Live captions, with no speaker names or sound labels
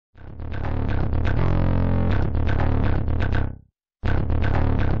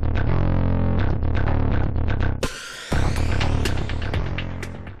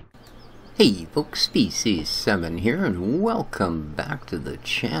Hey folks, Species7 here, and welcome back to the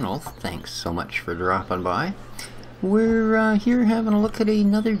channel. Thanks so much for dropping by. We're here having a look at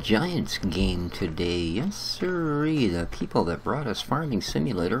another Giants game today. Yes sirree, the people that brought us Farming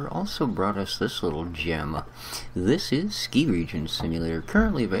Simulator also brought us this little gem. This is Ski Region Simulator,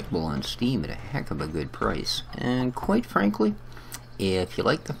 currently available on Steam at a heck of a good price. And quite frankly, if you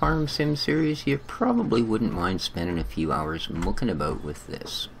like the Farm Sim series, you probably wouldn't mind spending a few hours mucking about with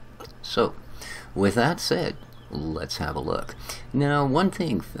this. So, with that said, let's have a look. Now, one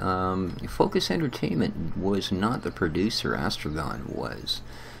thing, Focus Entertainment was not the producer, Astragon was.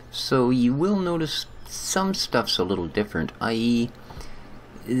 So you will notice some stuff's a little different, i.e.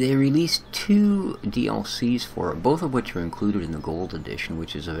 they released 2 DLCs for it, both of which are included in the Gold Edition,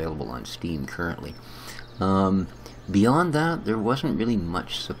 which is available on Steam currently. Beyond that, there wasn't really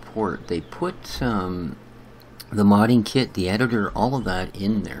much support. They put the modding kit, the editor, all of that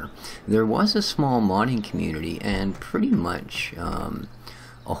in there. There was a small modding community, and pretty much a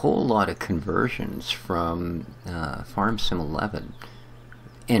whole lot of conversions from Farm Sim 11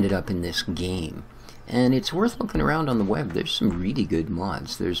 ended up in this game. And it's worth looking around on the web. There's some really good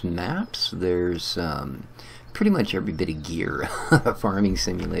mods. There's maps, there's pretty much every bit of gear a Farming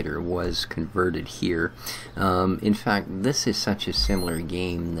Simulator was converted here. In fact, this is such a similar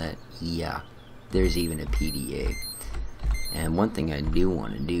game that, yeah, there's even a PDA. And one thing I do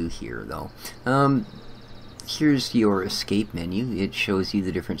want to do here, though, here's your escape menu. It shows you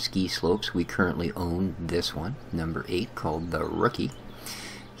the different ski slopes. We currently own this one, number 8, called the Rookie.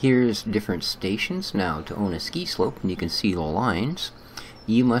 Here's different stations. Now, to own a ski slope, and you can see the lines,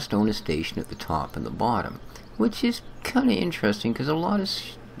 you must own a station at the top and the bottom, which is kind of interesting because a lot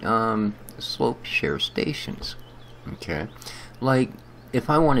of slopes share stations. Okay, like if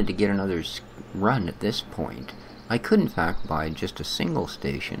I wanted to get another run at this point, I could in fact buy just a single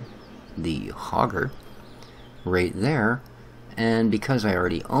station, the Hogger, right there, and because I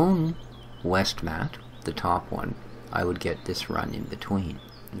already own Westmat, the top one, I would get this run in between,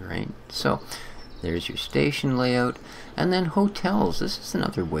 right? So there's your station layout, and then hotels. This is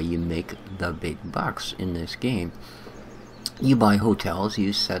another way you make the big bucks in this game. You buy hotels,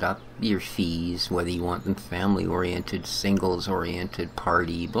 you set up your fees, whether you want them family-oriented, singles-oriented,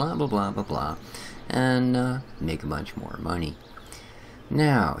 party, blah, blah, blah, blah, blah, and make a bunch more money.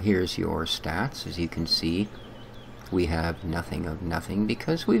 Now, here's your stats. As you can see, we have nothing of nothing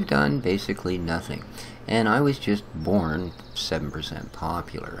because we've done basically nothing. And I was just born 7%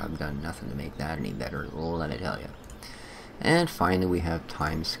 popular. I've done nothing to make that any better, let me tell you. And finally, we have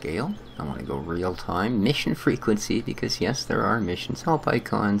time scale. I want to go real time. Mission frequency, because yes, there are missions, help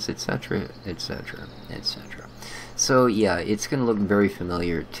icons, etc., etc., etc. So yeah, it's going to look very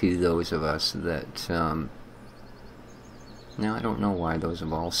familiar to those of us that... now, I don't know why those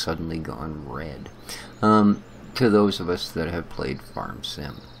have all suddenly gone red. To those of us that have played Farm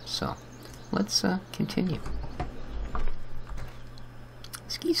Sim. So, let's continue.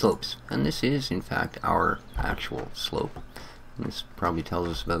 Ski slopes, and this is in fact our actual slope. This probably tells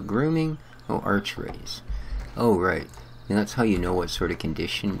us about grooming. Oh, arch raise. Oh, right. And that's how you know what sort of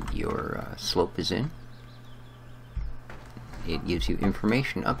condition your slope is in. It gives you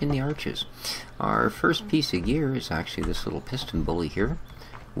information up in the arches. Our first piece of gear is actually this little piston bully here,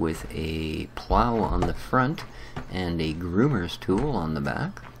 with a plow on the front and a groomer's tool on the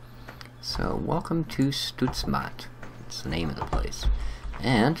back. So, welcome to Stutzmat. It's the name of the place.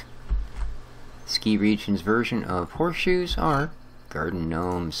 And Ski Region's version of horseshoes are garden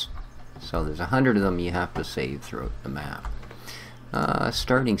gnomes. So there's 100 of them you have to save throughout the map.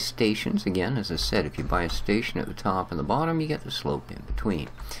 Starting stations, again, as I said, if you buy a station at the top and the bottom, you get the slope in between.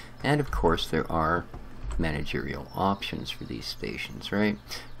 And of course there are managerial options for these stations, right?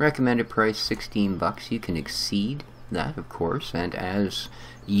 Recommended price $16. You can exceed that, of course, and as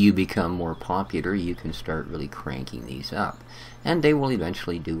you become more popular, you can start really cranking these up, and they will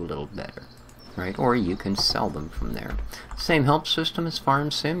eventually do a little better, right? Or you can sell them from there. Same help system as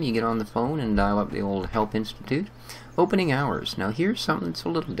Farm Sim. You get on the phone and dial up the old Help Institute. Opening hours. Now here's something that's a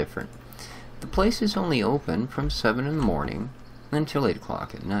little different. The place is only open from 7 in the morning until 8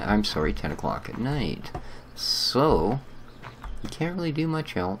 o'clock at night. I'm sorry, 10 o'clock at night. So you can't really do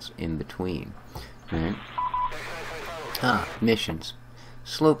much else in between, right? Missions.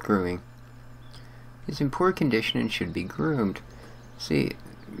 Slope grooming. Is in poor condition and should be groomed. See,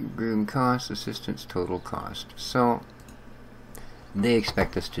 groom cost, assistance, total cost. So they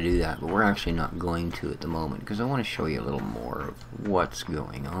expect us to do that, but we're actually not going to at the moment because I want to show you a little more of what's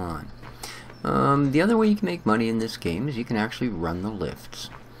going on. The other way you can make money in this game is you can actually run the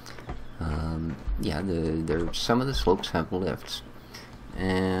lifts. Yeah, some of the slopes have lifts,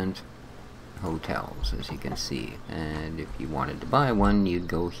 and hotels, as you can see. And if you wanted to buy one, you'd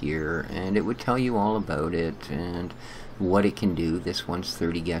go here, and it would tell you all about it and what it can do. This one's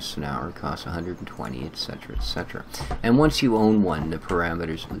 30 guests an hour, costs 120, etc., etc. And once you own one, the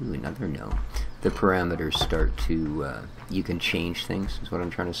parameters, ooh, another no, the parameters start to, you can change things, is what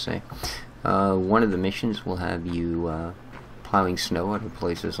I'm trying to say. One of the missions will have you plowing snow out of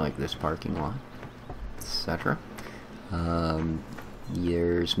places like this parking lot, etc.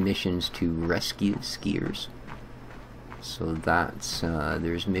 There's missions to rescue skiers. So that's,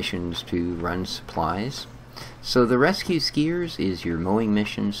 there's missions to run supplies. So the rescue skiers is your mowing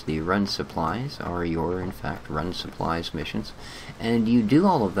missions. The run supplies are your, in fact, run supplies missions. And you do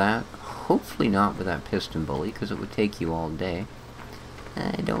all of that, hopefully not with that piston bully, because it would take you all day.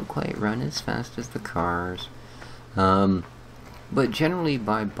 I don't quite run as fast as the cars. But generally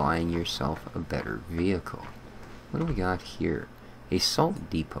by buying yourself a better vehicle. What do we got here? A salt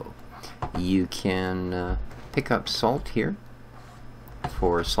depot. You can pick up salt here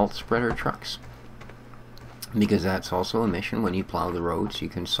for salt spreader trucks, because that's also a mission. When you plow the roads, you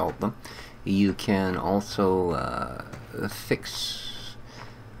can salt them. You can also fix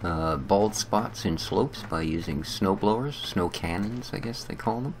bald spots in slopes by using snow blowers, snow cannons, I guess they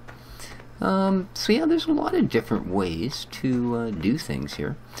call them. So yeah, there's a lot of different ways to do things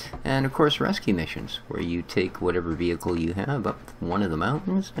here. And of course rescue missions, where you take whatever vehicle you have up one of the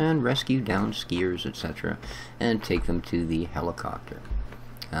mountains and rescue down skiers, etc., and take them to the helicopter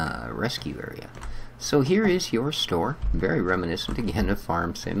rescue area. So here is your store, very reminiscent again of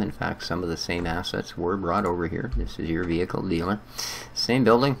Farm Sim. In fact, some of the same assets were brought over here. This is your vehicle dealer. Same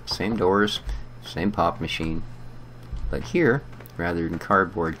building, same doors, same pop machine. But here, rather than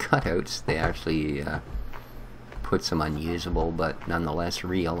cardboard cutouts, they actually put some unusable but nonetheless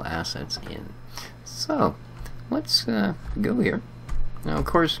real assets in. So let's go here. Now of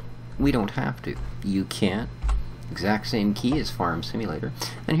course we don't have to. You can't. Exact same key as Farm Simulator.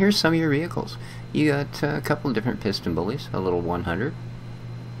 And here's some of your vehicles. You got a couple of different piston bullies, a little 100,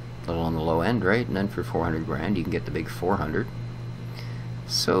 a little on the low end, right? And then for 400 grand you can get the big 400.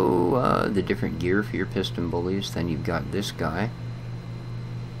 So the different gear for your piston bullies. Then you've got this guy,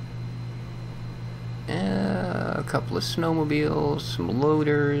 a couple of snowmobiles, some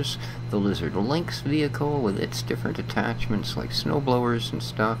loaders, the Lizard Lynx vehicle with its different attachments like snowblowers and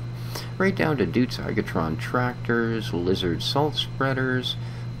stuff, right down to Dutz Igatron tractors, Lizard salt spreaders,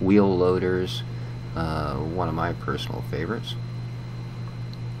 wheel loaders, one of my personal favorites,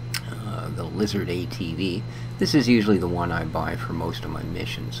 the Lizard ATV. This is usually the one I buy for most of my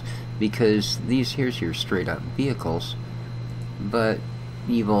missions, because here's your straight up vehicles, but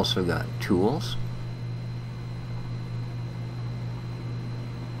you've also got tools,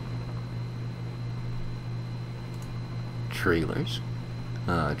 trailers,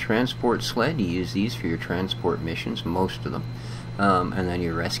 transport sled. You use these for your transport missions, most of them, and then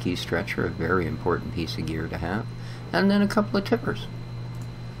your rescue stretcher, a very important piece of gear to have, and then a couple of tippers,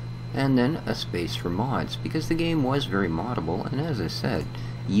 and then a space for mods, because the game was very moddable. And as I said,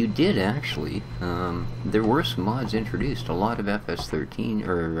 you did actually, there were some mods introduced. A lot of FS13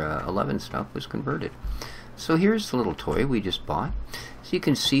 or 11 stuff was converted. So here's the little toy we just bought. So you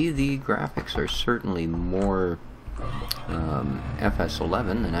can see the graphics are certainly more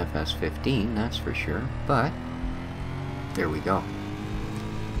FS11 than FS15, that's for sure, but there we go.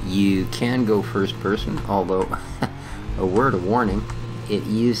 You can go first person, although a word of warning, it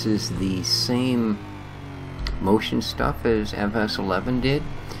uses the same motion stuff as FS11 did,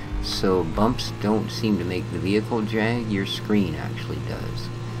 so bumps don't seem to make the vehicle jag. Your screen actually does.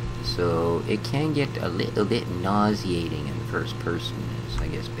 So it can get a little bit nauseating in first person, is I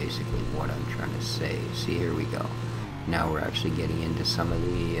guess basically what I'm trying to say. See, here we go. Now we're actually getting into some of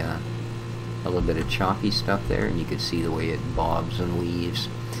the a little bit of choppy stuff there, and you can see the way it bobs and weaves.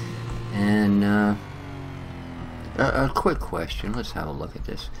 And a quick question, let's have a look at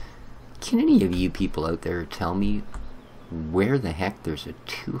this. Can any of you people out there tell me where the heck there's a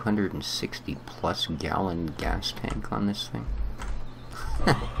 260 plus gallon gas tank on this thing?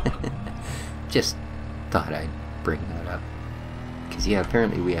 Just thought I'd bring that up. Because yeah,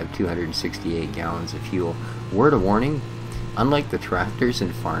 apparently we have 268 gallons of fuel. Word of warning, unlike the tractors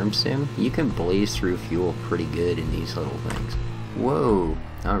in Farm Sim, you can blaze through fuel pretty good in these little things. Whoa,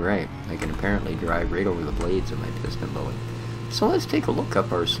 alright, I can apparently drive right over the blades of my piston bully. So let's take a look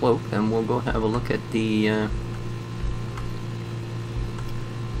up our slope, and we'll go have a look at the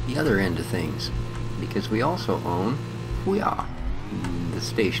other end of things. Because we also own, the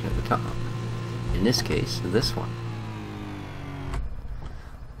station at the top. In this case, this one.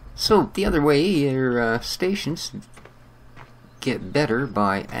 So the other way, your stations, get better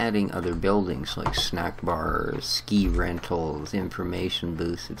by adding other buildings like snack bars, ski rentals, information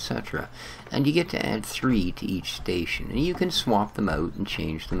booths, etc. And you get to add 3 to each station, and you can swap them out and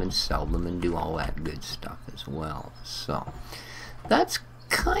change them and sell them and do all that good stuff as well. So that's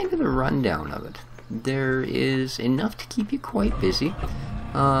kind of the rundown of it. There is enough to keep you quite busy.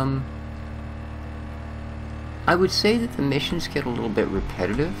 I would say that the missions get a little bit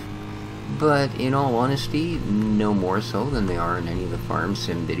repetitive, but in all honesty, no more so than they are in any of the farm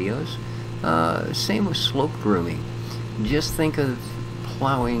sim videos. Same with slope grooming. Just think of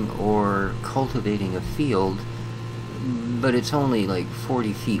plowing or cultivating a field, but it's only like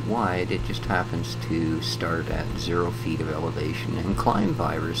 40 feet wide. It just happens to start at 0 feet of elevation and climb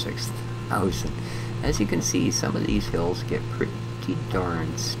 5,000 or 6,000. As you can see, some of these hills get pretty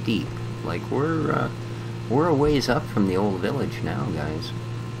darn steep. Like we're a ways up from the old village now, guys.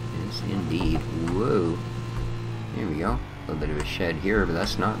 Yes, indeed. Whoa. Here we go. A little bit of a shed here, but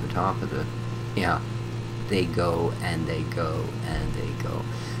that's not the top of the... Yeah. They go, and they go, and they go.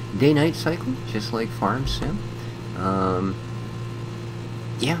 Day-night cycle, just like Farm Sim.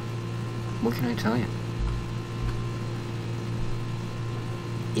 Yeah. What can I tell you?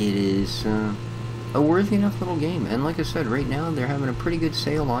 It is a worthy enough little game. And like I said, right now they're having a pretty good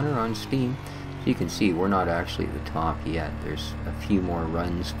sale on it on Steam. So you can see we're not actually at the top yet. There's a few more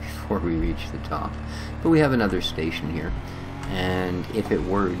runs before we reach the top. But we have another station here. And if it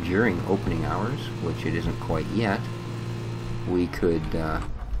were during opening hours, which it isn't quite yet, we could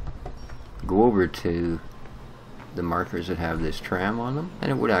go over to the markers that have this tram on them,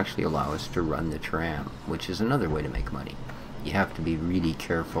 and it would actually allow us to run the tram, which is another way to make money. You have to be really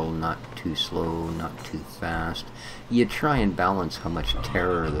careful, not too slow, not too fast. You try and balance how much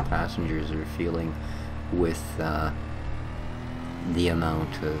terror the passengers are feeling with the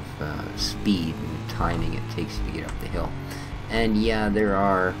amount of speed and timing it takes to get up the hill. And yeah, there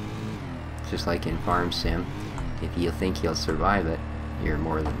are, just like in Farm Sim, if you think you'll survive it, you're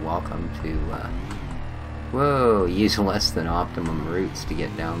more than welcome to use less than optimum routes to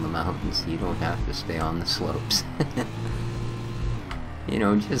get down the mountains. You don't have to stay on the slopes. You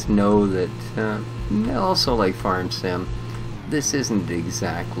know, just know that, also like Farm Sim, this isn't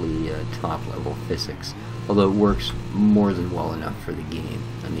exactly top level physics, although it works more than well enough for the game.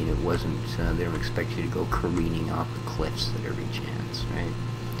 I mean, it wasn't, they don't expect you to go careening off the cliffs at every chance, right?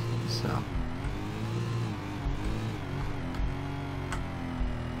 So.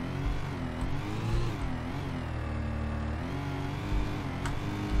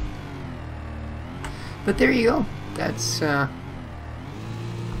 But there you go. That's, and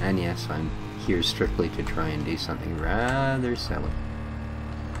yes, I'm here strictly to try and do something rather silly.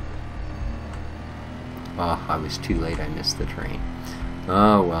 Oh, I was too late. I missed the train.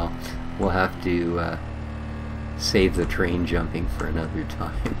 Oh, well. We'll have to save the train jumping for another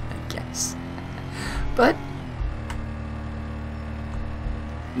time, I guess. But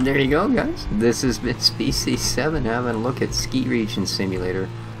there you go, guys. This has been Species7 having a look at Ski Region Simulator.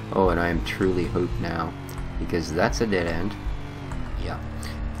 Oh, and I am truly hooked now, because that's a dead end. Yeah.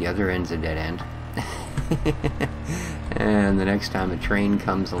 The other end's a dead end. And the next time a train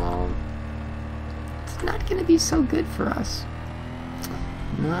comes along, it's not going to be so good for us.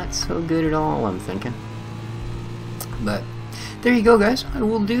 Not so good at all, I'm thinking. But there you go, guys. I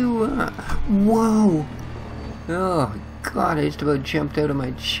will do... whoa! Oh, God, I just about jumped out of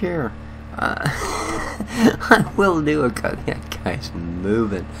my chair. I will do that guy's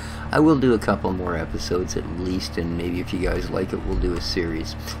moving. I will do a couple more episodes at least, and maybe if you guys like it, we'll do a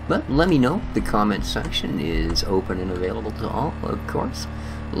series. But let me know. The comment section is open and available to all, of course.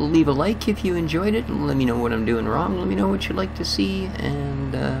 Leave a like if you enjoyed it. Let me know what I'm doing wrong. Let me know what you'd like to see.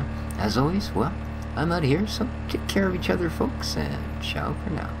 And as always, well, I'm out of here, so take care of each other, folks, and ciao for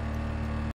now.